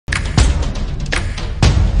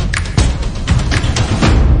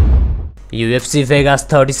UFC Vegas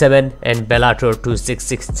 37 and Bellator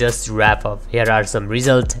 266 just wrap up. Here are some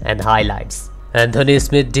results and highlights. Anthony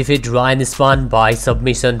Smith defeat Ryan Spann by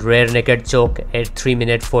submission rear naked choke at 3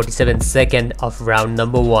 minutes 47 seconds of round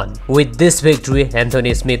number 1. With this victory,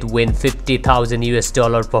 Anthony Smith win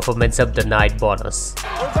 $50,000 performance of the night bonus.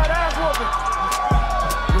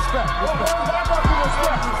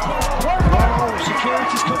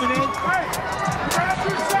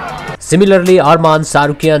 Similarly, Arman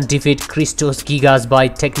Tsarukyan defeat Christos Giagos by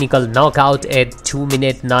technical knockout at 2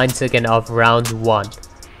 minutes 9 seconds of round 1.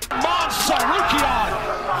 Arman Tsarukyan,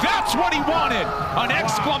 that's what he wanted, an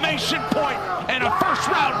exclamation point and a first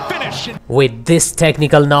round finish. With this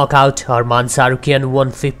technical knockout, Arman Tsarukyan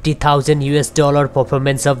won $50,000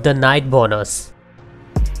 performance of the night bonus.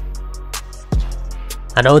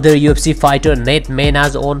 Another UFC fighter,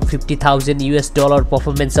 maness, won $50,000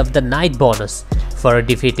 performance of the night bonus for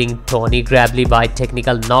defeating Tony Grably by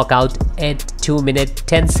technical knockout at 2 minutes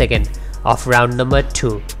 10 seconds of round number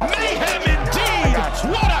 2. Mayhem indeed!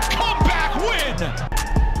 What a comeback win!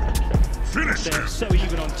 Finish him! So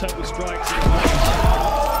even on total strikes.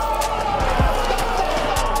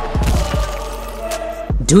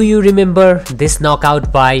 Do you remember this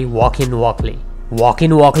knockout by Joaquin?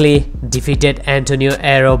 Buckley defeated Antonio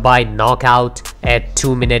Arroyo by knockout at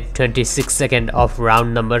 2 minutes 26 seconds of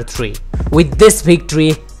round number 3. With this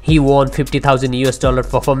victory, he won $50,000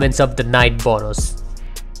 performance of the night bonus.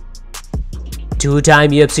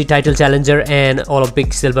 Two-time UFC title challenger and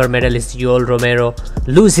Olympic silver medalist Yoel Romero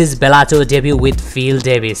lose his Bellator debut with Phil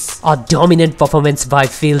Davis. A dominant performance by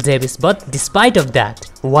Phil Davis, but despite of that,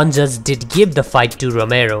 one judge did give the fight to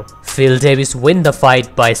Romero. Phil Davis win the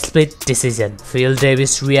fight by split decision. Phil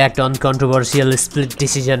Davis react on controversial split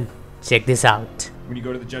decision. Check this out. When you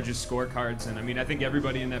go to the judges' scorecards, and I think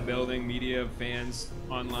everybody in that building, media, fans,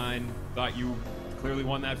 online, thought you clearly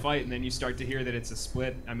won that fight, and then you start to hear that it's a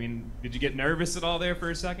split. Did you get nervous at all there for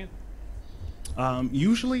a second?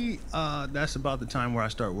 Usually, that's about the time where I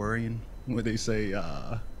start worrying, when they say,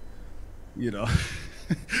 you know,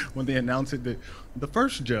 when they announce it, the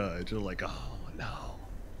first judge, they're like, oh,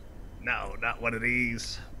 no, not one of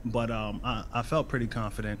these. But I felt pretty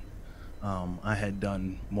confident. I had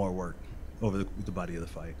done more work over the body of the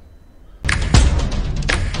fight.